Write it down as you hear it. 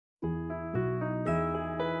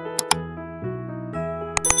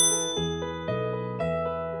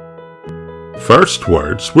First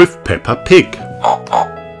Words with Peppa Pig.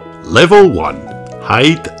 Level 1.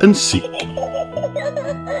 Hide and Seek.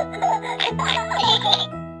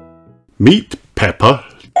 Meet Peppa,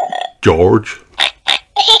 George,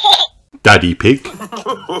 Daddy Pig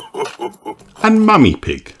and Mummy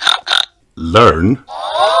Pig. Learn,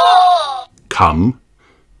 come,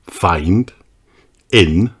 find,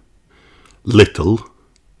 in, little,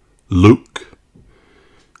 look,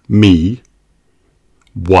 me,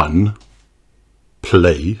 one,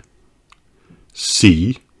 play,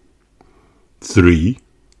 see, 3,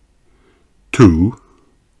 2,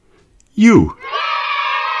 you.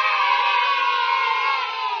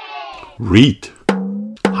 Read,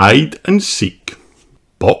 hide and seek,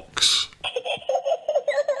 box.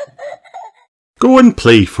 Go and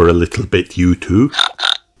play for a little bit, you two,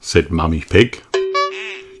 said Mummy Pig.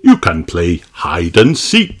 You can play hide and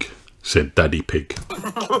seek, said Daddy Pig.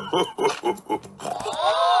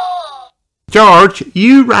 George,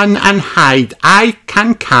 you run and hide. I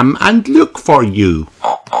can come and look for you,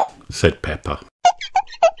 said Peppa.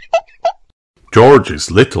 George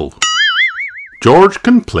is little. George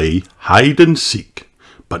can play hide and seek,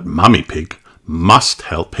 but Mummy Pig must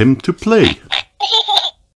help him to play.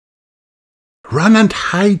 Run and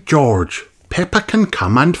hide, George. Peppa can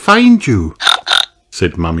come and find you,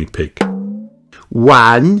 said Mummy Pig.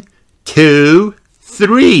 1, 2,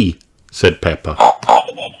 3, said Peppa.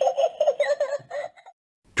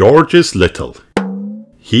 George is little.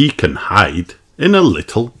 He can hide in a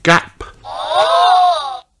little gap.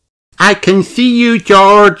 I can see you,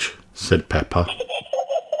 George, said Peppa.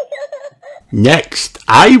 Next,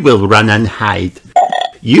 I will run and hide.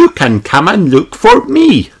 You can come and look for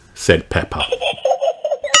me, said Peppa.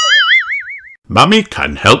 Mummy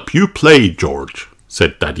can help you play, George,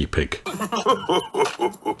 said Daddy Pig.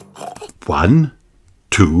 1,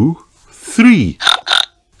 2, 3,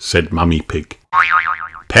 said Mummy Pig.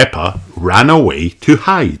 Peppa ran away to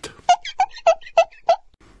hide.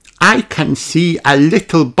 I can see a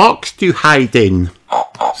little box to hide in,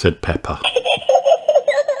 said Peppa.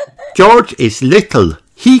 George is little.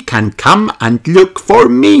 He can come and look for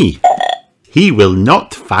me. He will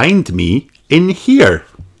not find me in here,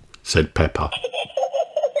 said Peppa.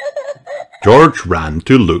 George ran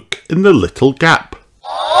to look in the little gap.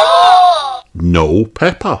 No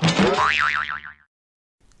Peppa.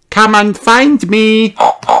 Come and find me,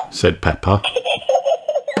 said Peppa.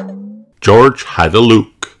 George had a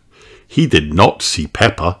look. He did not see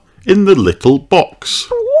Peppa in the little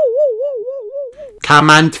box. Come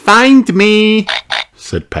and find me,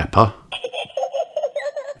 said Peppa.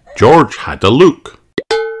 George had a look,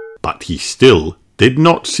 but he still did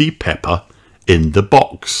not see Peppa in the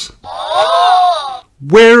box.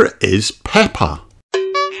 Where is Peppa?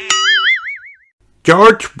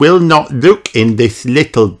 George will not look in this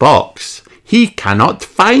little box. He cannot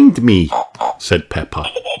find me, said Peppa.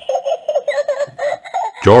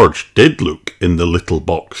 George did look in the little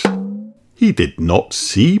box. He did not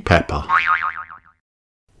see Peppa.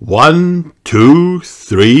 1, 2,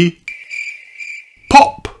 3.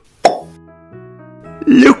 Pop!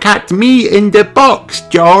 Look at me in the box,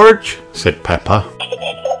 George, said Peppa.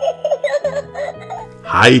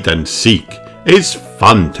 Hide and seek is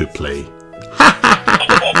fun to play.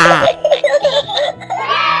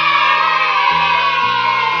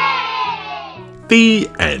 The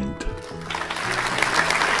end.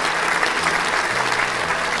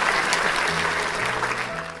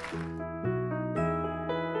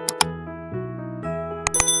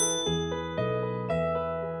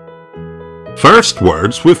 First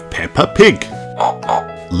Words with Peppa Pig.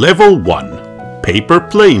 Level 1. Paper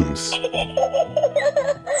Planes.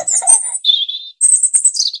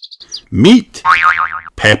 Meet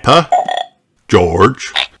Peppa,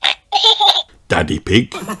 George, Daddy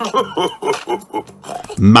Pig,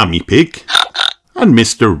 Mummy Pig and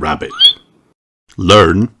Mr. Rabbit.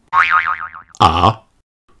 Learn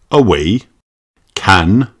away,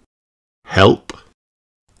 can, help,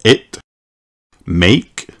 it,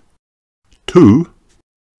 make, to,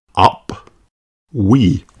 up,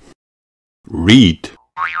 we. Read,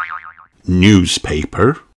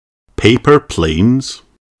 newspaper, paper planes,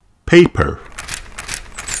 paper.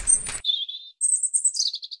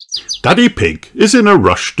 Daddy Pig is in a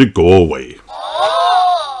rush to go away.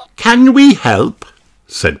 Can we help?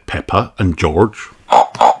 Said Peppa and George.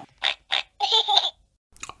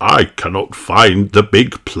 I cannot find the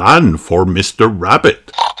big plan for Mr.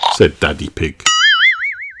 Rabbit, said Daddy Pig.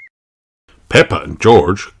 Peppa and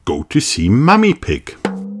George go to see Mummy Pig.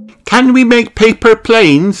 Can we make paper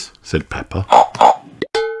planes? Said Peppa.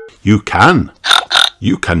 You can.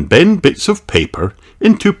 You can bend bits of paper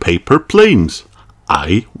into paper planes.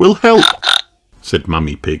 I will help, said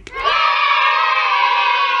Mummy Pig.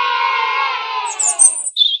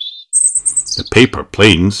 The paper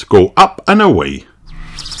planes go up and away.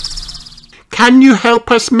 Can you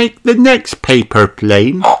help us make the next paper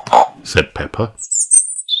plane? Said Peppa.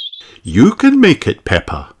 You can make it,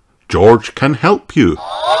 Peppa. George can help you.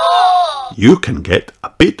 You can get a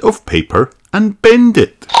bit of paper and bend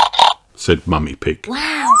it, said Mummy Pig.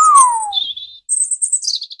 Wow!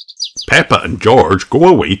 Peppa and George go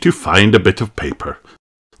away to find a bit of paper.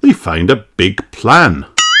 They find a big plan.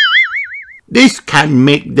 This can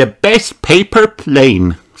make the best paper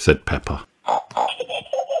plane, said Peppa.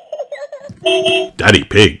 Daddy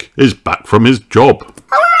Pig is back from his job.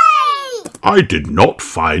 Hooray! I did not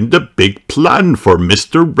find the big plan for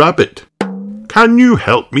Mr. Rabbit. Can you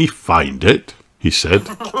help me find it? He said.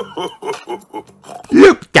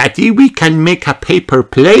 Look, Daddy, we can make a paper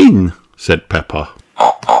plane, said Peppa.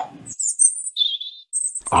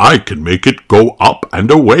 I can make it go up and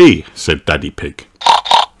away, said Daddy Pig.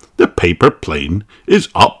 The paper plane is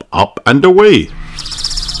up, up and away.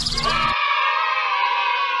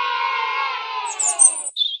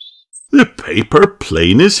 The paper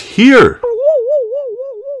plane is here.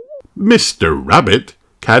 Mr. Rabbit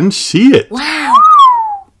can see it. Wow!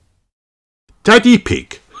 Daddy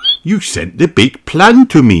Pig, you sent the big plan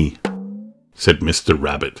to me, said Mr.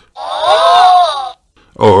 Rabbit.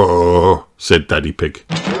 Oh, said Daddy Pig.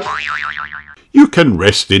 You can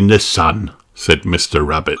rest in the sun, said Mr.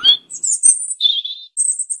 Rabbit.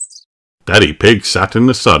 Daddy Pig sat in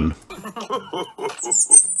the sun.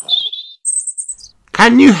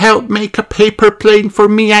 Can you help make a paper plane for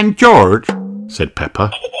me and George? Said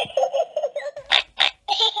Peppa.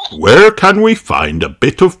 Where can we find a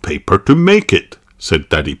bit of paper to make it? Said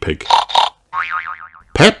Daddy Pig.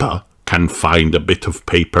 Peppa can find a bit of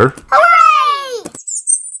paper. Hooray!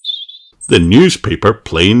 The newspaper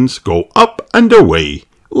planes go up and away.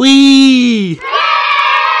 Whee!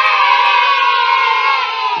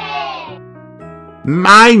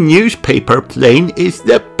 My newspaper plane is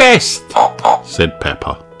the best, said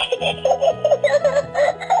Peppa.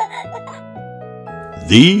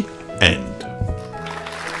 The end.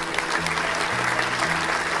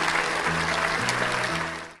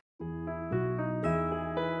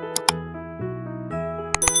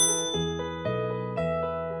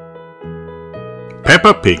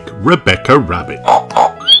 Peppa Pig Rebecca Rabbit.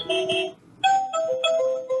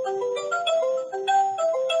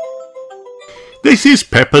 This is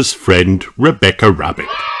Peppa's friend Rebecca Rabbit.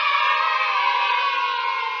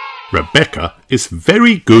 Rebecca is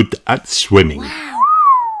very good at swimming. Wow!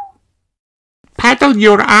 Paddle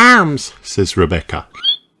your arms, says Rebecca.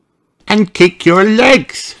 And kick your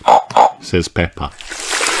legs, says Peppa.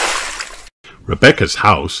 Rebecca's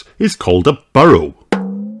house is called a burrow.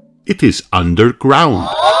 It is underground.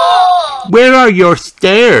 Where are your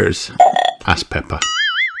stairs? asked Peppa.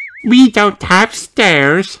 We don't have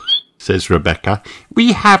stairs, says Rebecca.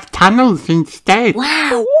 We have tunnels instead.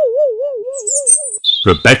 Wow!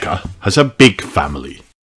 Rebecca has a big family.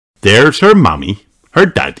 There's her mummy, her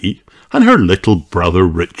daddy, and her little brother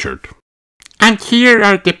Richard. And here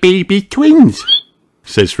are the baby twins,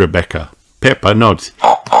 says Rebecca. Peppa nods.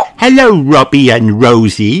 Hello, Robbie and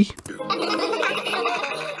Rosie.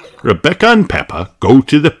 Rebecca and Peppa go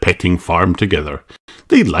to the petting farm together.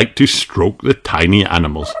 They like to stroke the tiny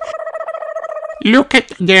animals. Look at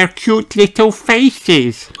their cute little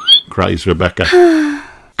faces, cries Rebecca.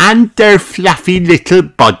 And their fluffy little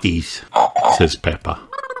bodies, says Peppa.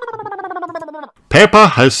 Peppa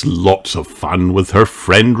has lots of fun with her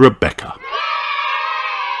friend Rebecca.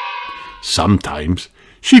 Sometimes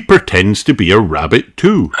she pretends to be a rabbit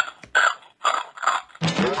too.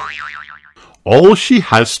 All she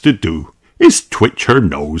has to do is twitch her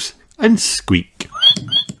nose and squeak.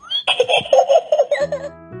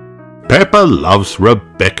 Peppa loves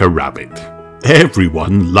Rebecca Rabbit.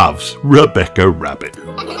 Everyone loves Rebecca Rabbit.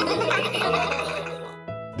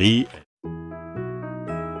 The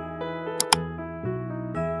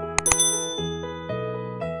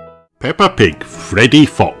Peppa Pig Fredy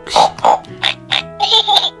Fox.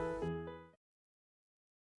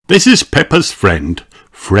 This is Peppa's friend,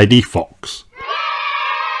 Fredy Fox.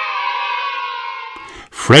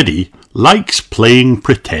 Fredy likes playing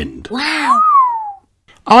pretend. Wow!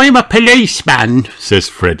 I'm a policeman, says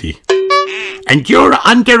Fredy. And you're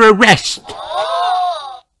under arrest.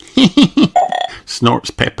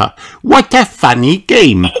 Snorts Peppa. What a funny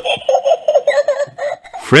game.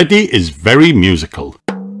 Fredy is very musical.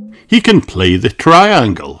 He can play the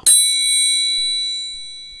triangle.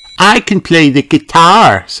 I can play the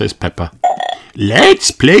guitar, says Peppa.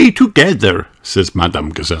 Let's play together, says Madame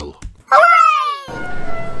Gazelle.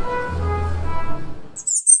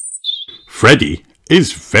 Freddy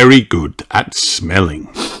is very good at smelling.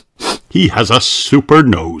 He has a super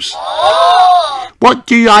nose. What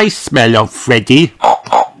do I smell of, Freddy?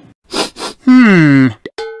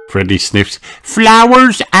 Freddy sniffs.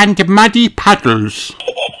 Flowers and muddy puddles.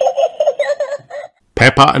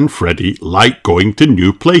 Peppa and Freddy like going to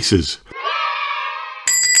new places.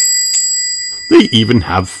 They even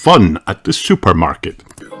have fun at the supermarket.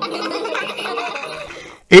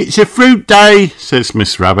 It's a fruit day, says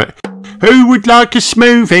Miss Rabbit. Who would like a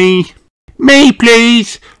smoothie? Me,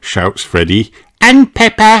 please, shouts Freddy. And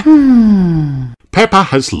Peppa. Peppa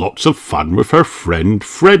has lots of fun with her friend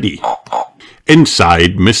Freddy.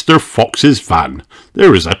 Inside Mr. Fox's van,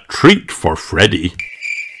 there is a treat for Freddy.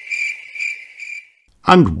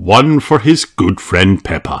 And one for his good friend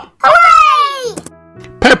Peppa. Hooray!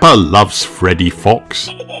 Peppa loves Fredy Fox.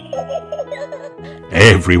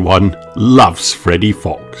 Everyone loves Fredy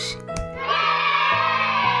Fox.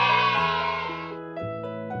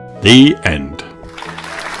 The end.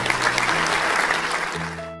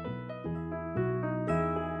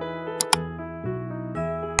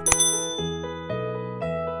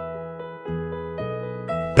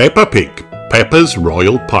 Peppa Pig, Peppa's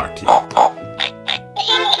Royal Party.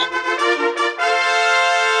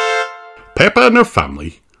 Peppa and her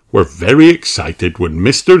family were very excited when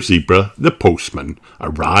Mr. Zebra, the postman,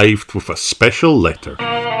 arrived with a special letter.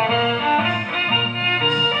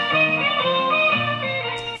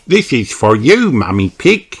 This is for you, Mummy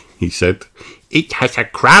Pig, he said. It has a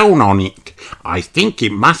crown on it. I think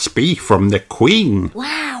it must be from the Queen.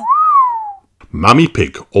 Wow! Mummy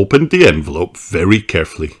Pig opened the envelope very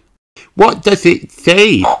carefully. What does it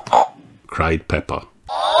say? Cried Peppa.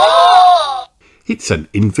 It's an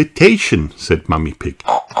invitation, said Mummy Pig.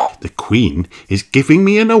 The Queen is giving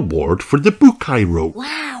me an award for the book I wrote.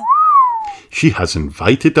 Wow! She has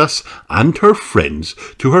invited us and her friends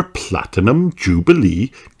to her Platinum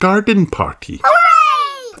Jubilee garden party.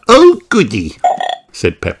 Hooray! Oh, goody,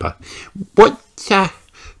 said Peppa. What's a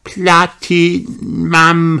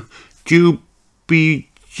Platinum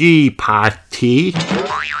Jubilee party?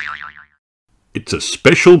 It's a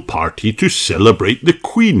special party to celebrate the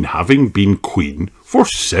Queen having been Queen for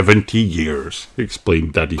 70 years,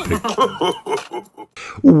 explained Daddy Pig.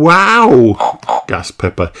 Wow, gasped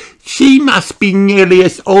Peppa. She must be nearly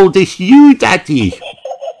as old as you, Daddy.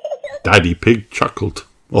 Daddy Pig chuckled.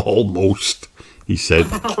 Almost, he said.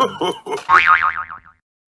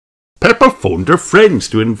 Peppa phoned her friends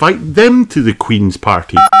to invite them to the Queen's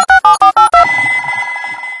party.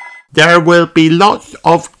 There will be lots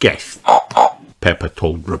of guests, Peppa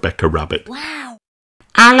told Rebecca Rabbit. Wow!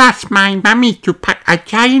 I'll ask my mummy to pack a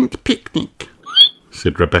giant picnic,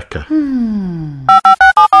 said Rebecca.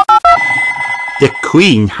 The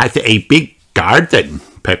Queen has a big garden,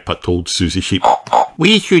 Peppa told Susie Sheep.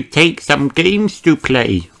 We should take some games to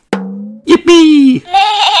play. Yippee!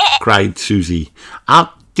 cried Susie.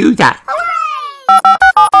 I'll do that.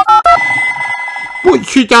 What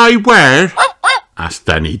should I wear? asked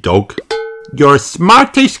Danny Dog. Your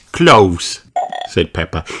smartest clothes, said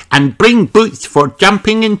Peppa, and bring boots for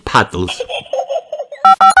jumping in puddles.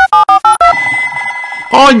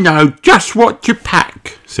 I know just what to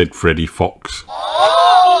pack, said Fredy Fox.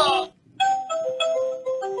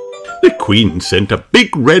 The Queen sent a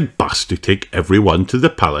big red bus to take everyone to the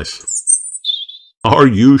palace. Are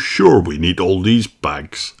you sure we need all these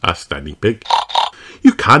bags? asked Danny Pig.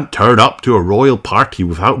 You can't turn up to a royal party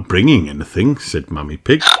without bringing anything, said Mummy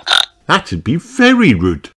Pig. That'd be very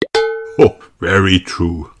rude. Oh, very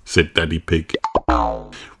true, said Daddy Pig.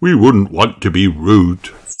 We wouldn't want to be rude.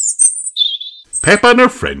 Peppa and her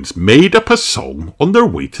friends made up a song on their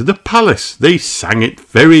way to the palace. They sang it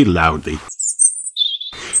very loudly.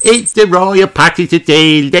 It's the royal party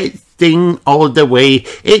today, let's sing all the way.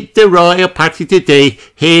 It's the royal party today,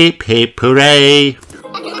 hip hip hooray.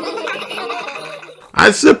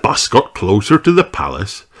 As the bus got closer to the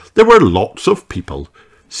palace, there were lots of people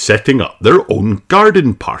setting up their own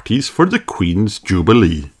garden parties for the Queen's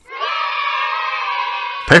Jubilee.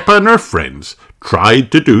 Peppa and her friends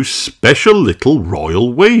tried to do special little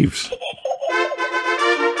royal waves.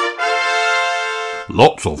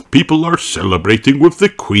 Lots of people are celebrating with the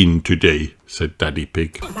Queen today, said Daddy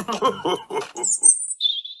Pig.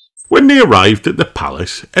 When they arrived at the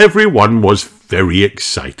palace, everyone was very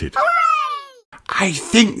excited. I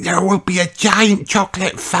think there will be a giant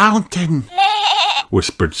chocolate fountain,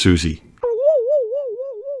 whispered Susie.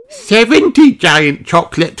 70 giant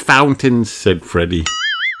chocolate fountains, said Freddy.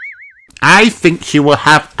 I think she will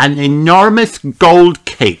have an enormous gold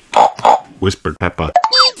cake, whispered Peppa.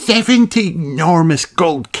 70 enormous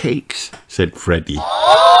gold cakes, said Freddy.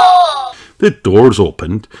 The doors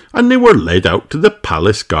opened and they were led out to the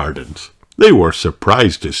palace gardens. They were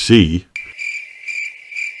surprised to see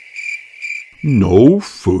no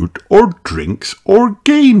food or drinks or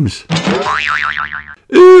games.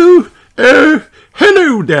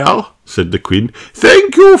 Hello there, said the Queen.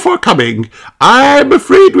 Thank you for coming. I'm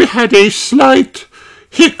afraid we had a slight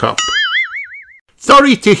hiccup.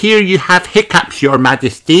 Sorry to hear you have hiccups, Your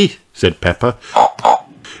Majesty, said Peppa.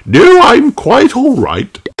 No, I'm quite all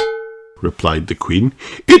right, replied the Queen.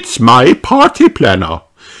 It's my party planner.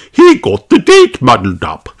 He got the date muddled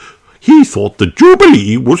up. He thought the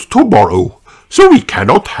Jubilee was tomorrow, so he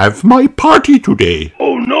cannot have my party today.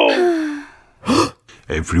 Oh no!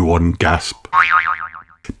 Everyone gasped.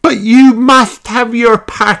 But you must have your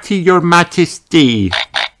party, Your Majesty,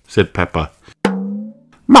 said Peppa.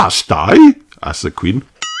 Must I? asked the Queen.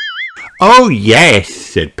 Oh yes,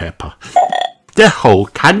 said Peppa. The whole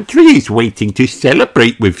country is waiting to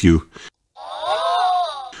celebrate with you.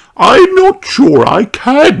 I'm not sure I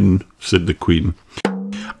can, said the Queen.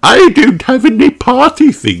 I don't have any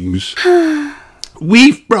party things.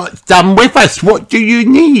 We've brought some with us. What do you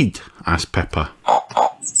need? asked Peppa.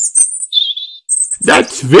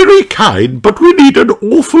 That's very kind, but we need an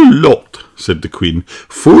awful lot, said the Queen.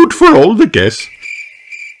 Food for all the guests.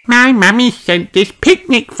 My mummy sent this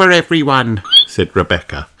picnic for everyone, said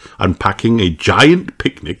Rebecca, unpacking a giant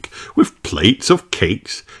picnic with plates of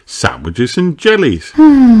cakes, sandwiches and jellies.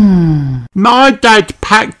 My dad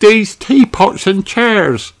packed these teapots and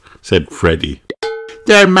chairs, said Fredy.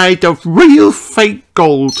 They're made of real fake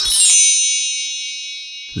gold.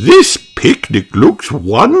 This picnic looks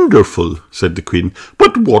wonderful, said the Queen,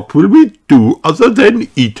 but what will we do other than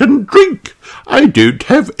eat and drink? I don't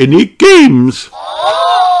have any games.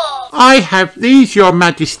 I have these, Your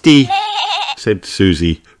Majesty, said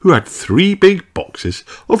Susie, who had 3 big boxes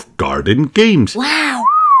of garden games. Wow!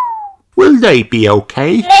 Will they be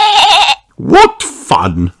okay? What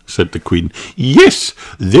fun, said the Queen. Yes,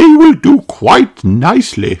 they will do quite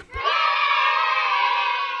nicely.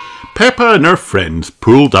 Peppa and her friends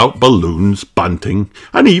pulled out balloons, bunting,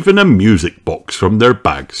 and even a music box from their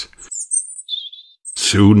bags.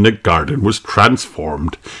 Soon the garden was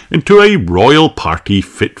transformed into a royal party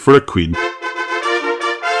fit for a queen.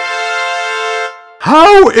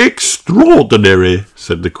 How extraordinary,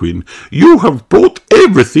 said the Queen. You have brought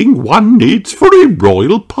everything one needs for a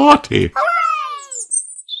royal party.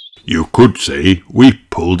 You could say we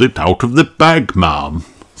pulled it out of the bag, ma'am,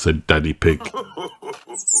 said Daddy Pig.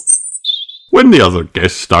 When the other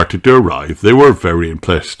guests started to arrive, they were very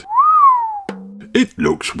impressed. It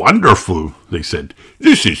looks wonderful, they said.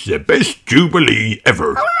 This is the best Jubilee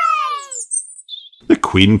ever. The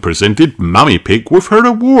Queen presented Mummy Pig with her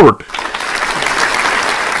award.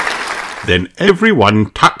 Then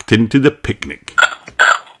everyone tucked into the picnic.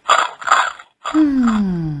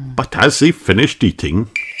 But as they finished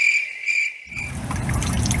eating...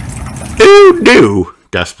 Oh no,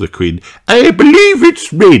 gasped the Queen. I believe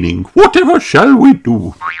it's raining. Whatever shall we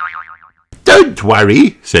do? Don't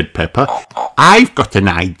worry, said Peppa. I've got an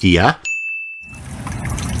idea.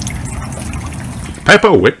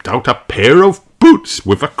 Peppa whipped out a pair of boots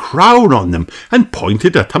with a crown on them and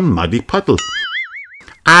pointed at a muddy puddle.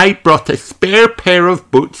 I brought a spare pair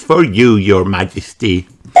of boots for you, Your Majesty.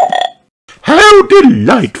 How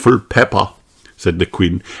delightful, Peppa, said the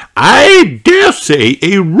Queen. I dare say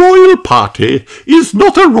a royal party is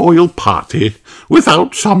not a royal party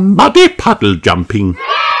without some muddy puddle jumping.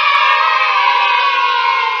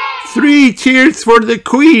 3 cheers for the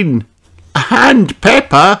Queen! And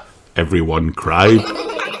Peppa, everyone cried.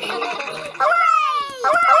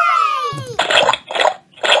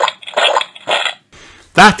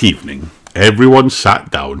 That evening, everyone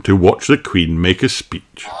sat down to watch the Queen make a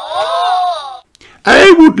speech.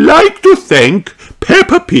 I would like to thank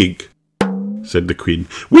Peppa Pig, said the Queen.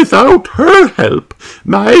 Without her help,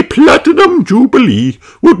 my Platinum Jubilee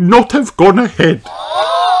would not have gone ahead.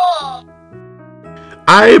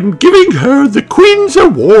 I am giving her the Queen's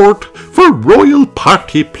Award for Royal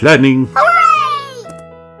Party Planning.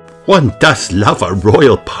 One does love a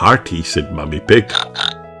royal party, said Mummy Pig.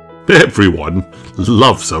 Everyone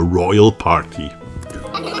loves a royal party.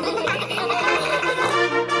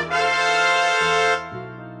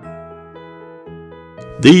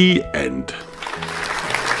 The end.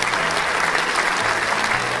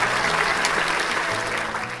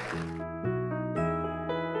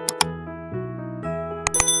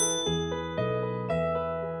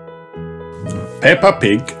 Peppa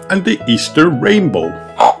Pig and the Easter Rainbow.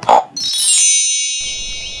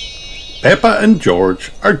 Peppa and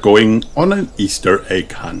George are going on an Easter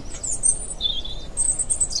egg hunt.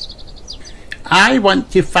 I want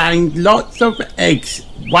to find lots of eggs,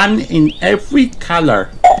 one in every colour,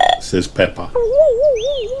 says Peppa.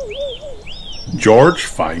 George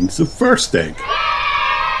finds the first egg.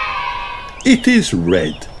 It is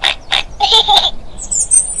red.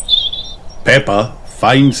 Peppa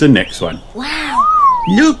finds the next one. Wow!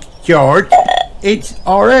 Look, George, it's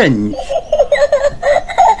orange.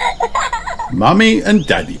 Mummy and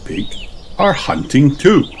Daddy Pig are hunting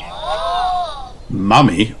too.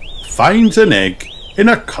 Mummy finds an egg in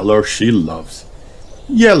a colour she loves,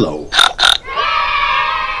 yellow.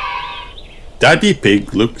 Daddy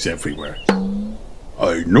Pig looks everywhere.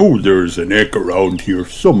 I know there's an egg around here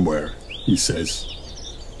somewhere, he says.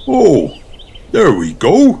 Oh, there we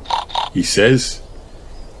go, he says.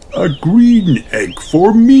 A green egg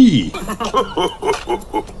for me.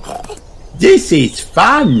 This is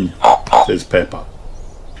fun, says Peppa.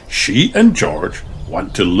 She and George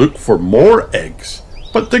want to look for more eggs,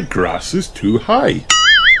 but the grass is too high.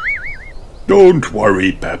 Don't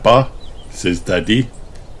worry, Peppa, says Daddy.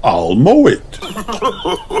 I'll mow it.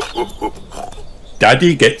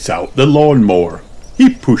 Daddy gets out the lawnmower. He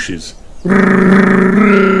pushes.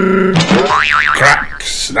 Crack,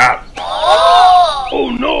 snap.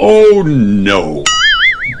 Oh no! Oh no!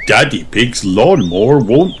 Daddy Pig's lawnmower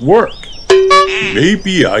won't work.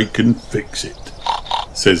 Maybe I can fix it,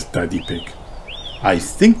 says Daddy Pig. I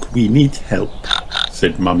think we need help,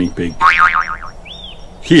 said Mummy Pig.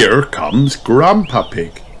 Here comes Grandpa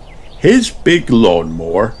Pig. His big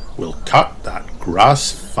lawnmower will cut that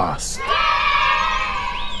grass fast.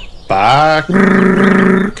 Back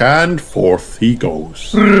and forth he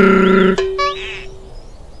goes.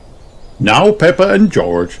 Now Peppa and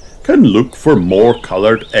George can look for more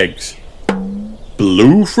coloured eggs.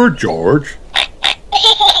 Blue for George,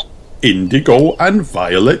 indigo and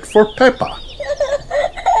violet for Peppa.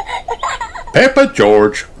 Peppa,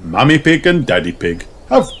 George, Mummy Pig and Daddy Pig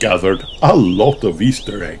have gathered a lot of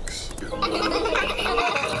Easter eggs.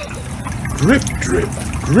 Drip, drip,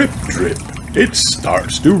 drip, drip. It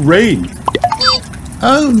starts to rain.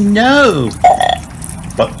 Oh no!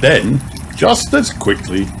 But then, just as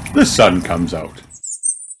quickly, the sun comes out.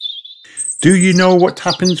 Do you know what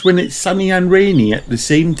happens when it's sunny and rainy at the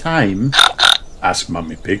same time? Asked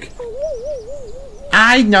Mummy Pig.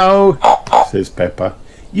 I know, says Peppa.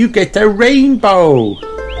 You get a rainbow.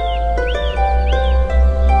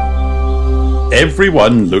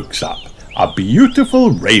 Everyone looks up. A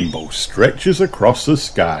beautiful rainbow stretches across the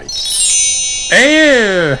sky.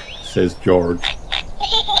 Eh, says George.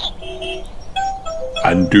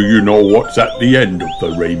 And do you know what's at the end of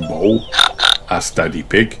the rainbow? Asked Daddy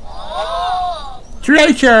Pig.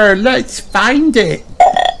 Treasure, let's find it,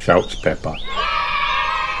 shouts Peppa.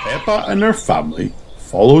 Peppa and her family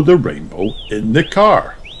follow the rainbow in the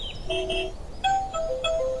car.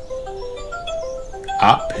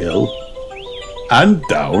 Uphill and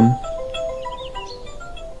down.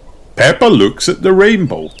 Peppa looks at the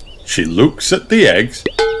rainbow. She looks at the eggs.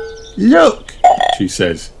 Look, she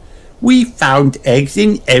says. We found eggs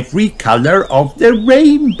in every colour of the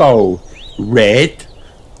rainbow. Red,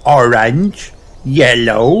 orange,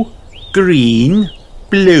 yellow, green,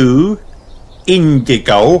 blue,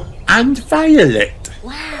 indigo and violet.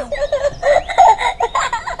 Wow!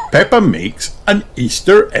 Peppa makes an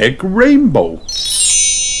Easter egg rainbow.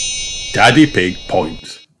 Daddy Pig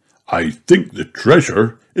points. I think the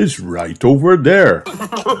treasure is right over there.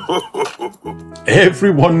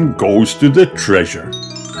 Everyone goes to the treasure.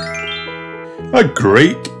 A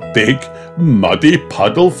great big muddy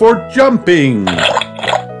puddle for jumping.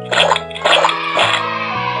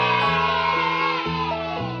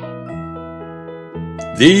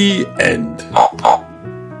 The end.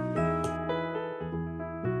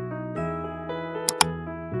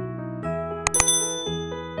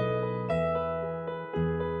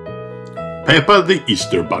 Peppa the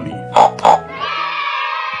Easter Bunny.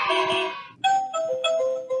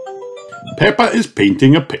 Peppa is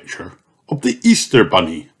painting a picture of the Easter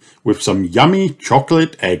Bunny with some yummy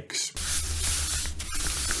chocolate eggs.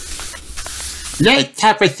 Let's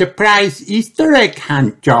have a surprise Easter egg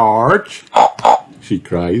hunt, George, she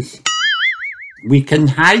cries. We can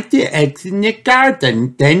hide the eggs in the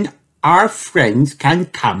garden, then our friends can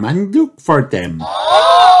come and look for them.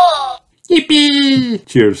 Yippee!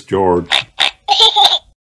 Cheers, George.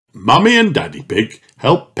 Mummy and Daddy Pig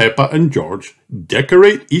help Peppa and George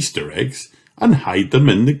decorate Easter eggs and hide them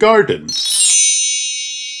in the garden.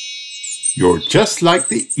 You're just like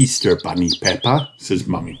the Easter Bunny, Peppa, says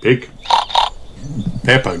Mummy Pig.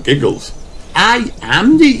 Peppa giggles. I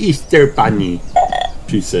am the Easter Bunny,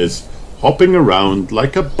 she says, hopping around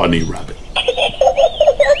like a bunny rabbit.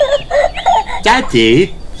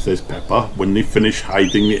 Daddy, says Peppa when they finish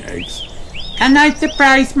hiding the eggs. Can I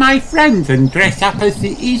surprise my friends and dress up as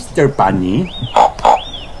the Easter Bunny?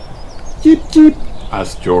 Jeep, jeep,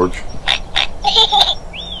 asked George.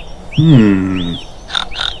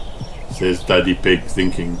 Says Daddy Pig,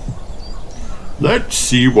 thinking. Let's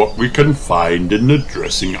see what we can find in the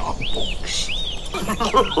dressing up box.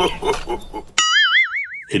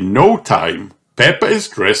 In no time, Peppa is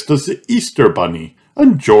dressed as the Easter Bunny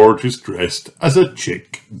and George is dressed as a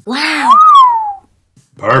chick. Wow!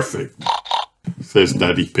 Perfect, says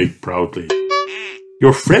Daddy Pig proudly.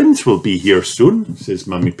 Your friends will be here soon, says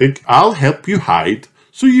Mummy Pig. I'll help you hide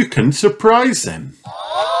so you can surprise them.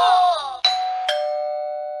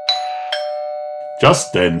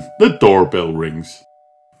 Just then, the doorbell rings.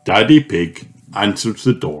 Daddy Pig answers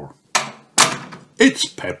the door. It's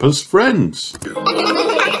Peppa's friends.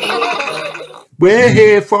 We're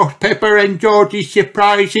here for Peppa and George's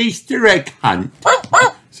surprise Easter egg hunt,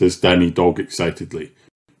 says Danny Dog excitedly.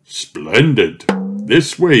 Splendid.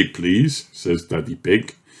 This way, please, says Daddy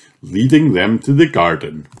Pig, leading them to the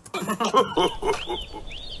garden.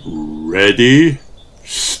 Ready,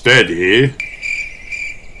 steady,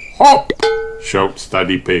 hop, shouts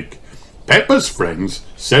Daddy Pig. Peppa's friends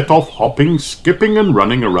set off hopping, skipping and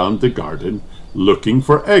running around the garden, looking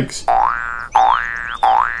for eggs.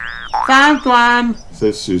 Found one,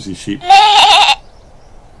 says Susie Sheep.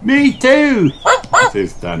 Me too,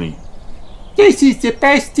 says Danny. This is the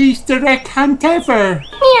best Easter egg hunt ever,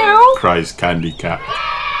 Meow. Cries Candy Cat.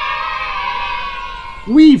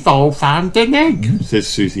 We've all found an egg, Says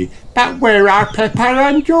Susie. but where are Peppa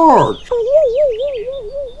and George?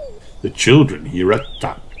 The children hear a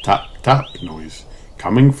tap, tap, tap noise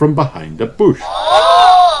coming from behind a bush.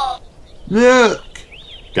 Look,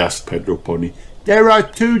 Gasped Pedro Pony. there are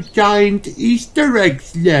 2 giant Easter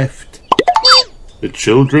eggs left. The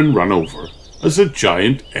children run over as the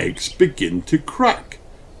giant eggs begin to crack.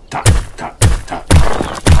 Tap, tap, tap, tap,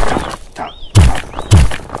 tap, tap.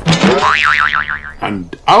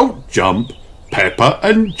 And out jump Peppa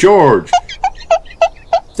and George.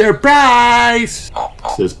 Surprise,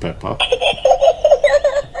 Says Peppa.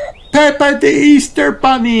 Peppa the Easter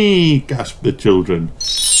Bunny, Gasped the children.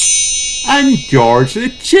 and George the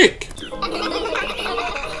chick.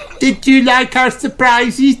 Did you like our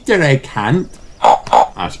surprise Easter egg hunt?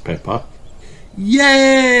 Asked Peppa.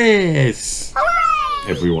 Yes!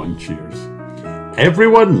 Everyone cheers.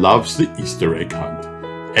 Everyone loves the Easter egg hunt.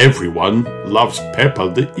 Everyone loves Peppa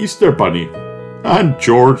the Easter Bunny and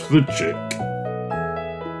George the chick.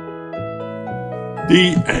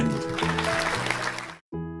 The end.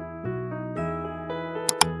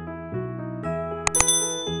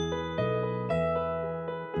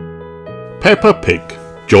 Peppa Pig,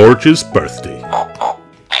 George's Birthday.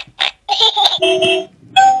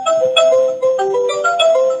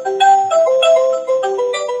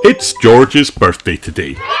 It's George's birthday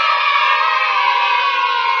today.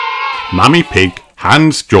 Mummy Pig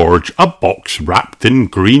hands George a box wrapped in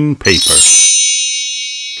green paper.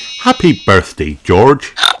 Happy birthday,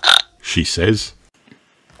 George, she says.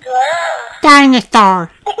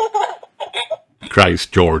 Dinosaur. Cries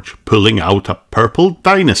George, pulling out a purple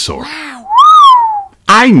dinosaur.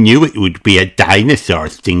 I knew it would be a dinosaur,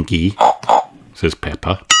 Stinky, Says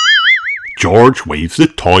Peppa. George waves the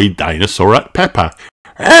toy dinosaur at Peppa.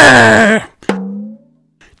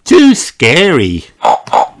 Too scary.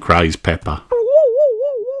 Cries Peppa.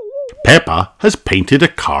 Peppa has painted a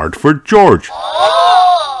card for George.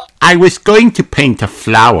 I was going to paint a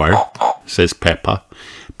flower, Says Peppa.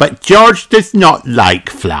 but George does not like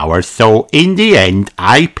flowers, so in the end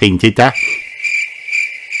I painted a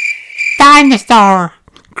dinosaur.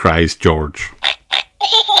 Cries George.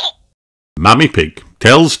 Mummy Pig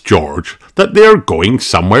tells George that they are going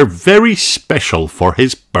somewhere very special for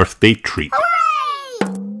his birthday treat.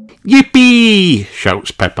 Yippee! Shouts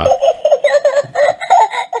Peppa.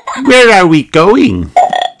 Where are we going?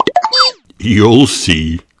 You'll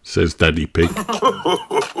see, says Daddy Pig.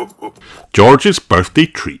 George's birthday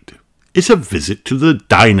treat is a visit to the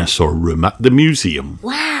dinosaur room at the museum.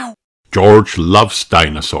 Wow. George loves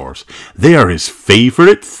dinosaurs. They are his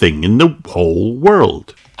favourite thing in the whole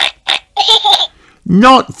world.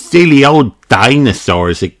 Not silly old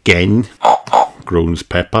dinosaurs again, Groans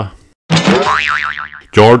Peppa.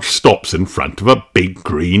 George stops in front of a big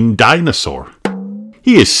green dinosaur.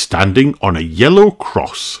 He is standing on a yellow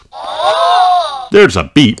cross. There's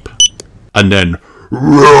a beep, and then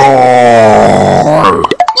roar!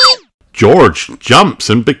 George jumps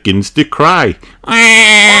and begins to cry.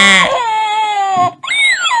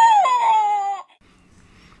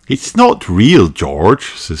 It's not real,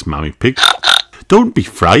 George, says Mummy Pig. Don't be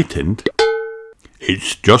frightened.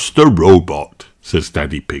 It's just a robot, says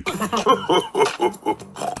Daddy Pig.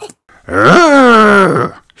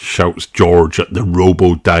 Arr! Shouts George at the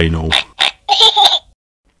Robo-Dino.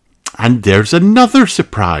 And there's another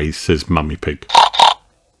surprise, says Mummy Pig.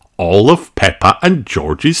 All of Peppa and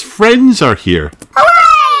George's friends are here.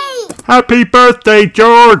 Hooray! Happy birthday,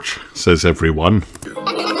 George, says everyone.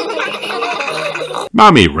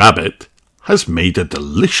 Mummy Rabbit has made a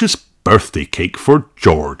delicious birthday cake for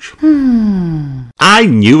George. I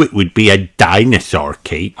knew it would be a dinosaur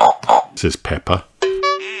cake, says Peppa.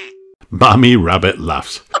 Mummy Rabbit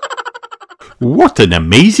laughs. What an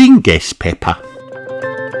amazing guess, Peppa.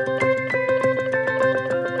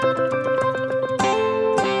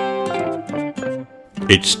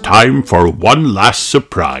 It's time for one last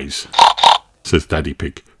surprise, says Daddy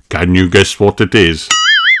Pig. Can you guess what it is?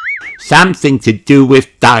 Something to do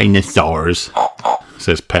with dinosaurs,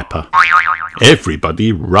 says Peppa.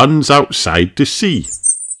 Everybody runs outside to see.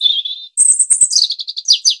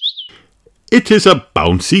 It is a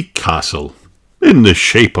bouncy castle in the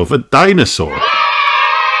shape of a dinosaur.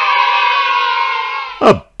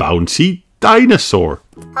 A bouncy dinosaur.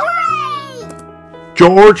 Hooray!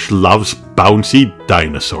 George loves bouncy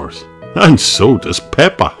dinosaurs, and so does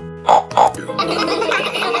Peppa.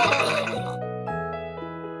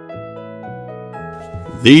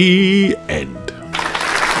 The end.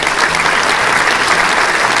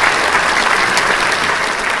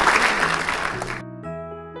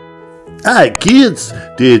 Hi kids,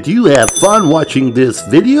 did you have fun watching this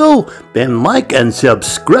video? Then like and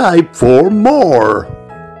subscribe for more.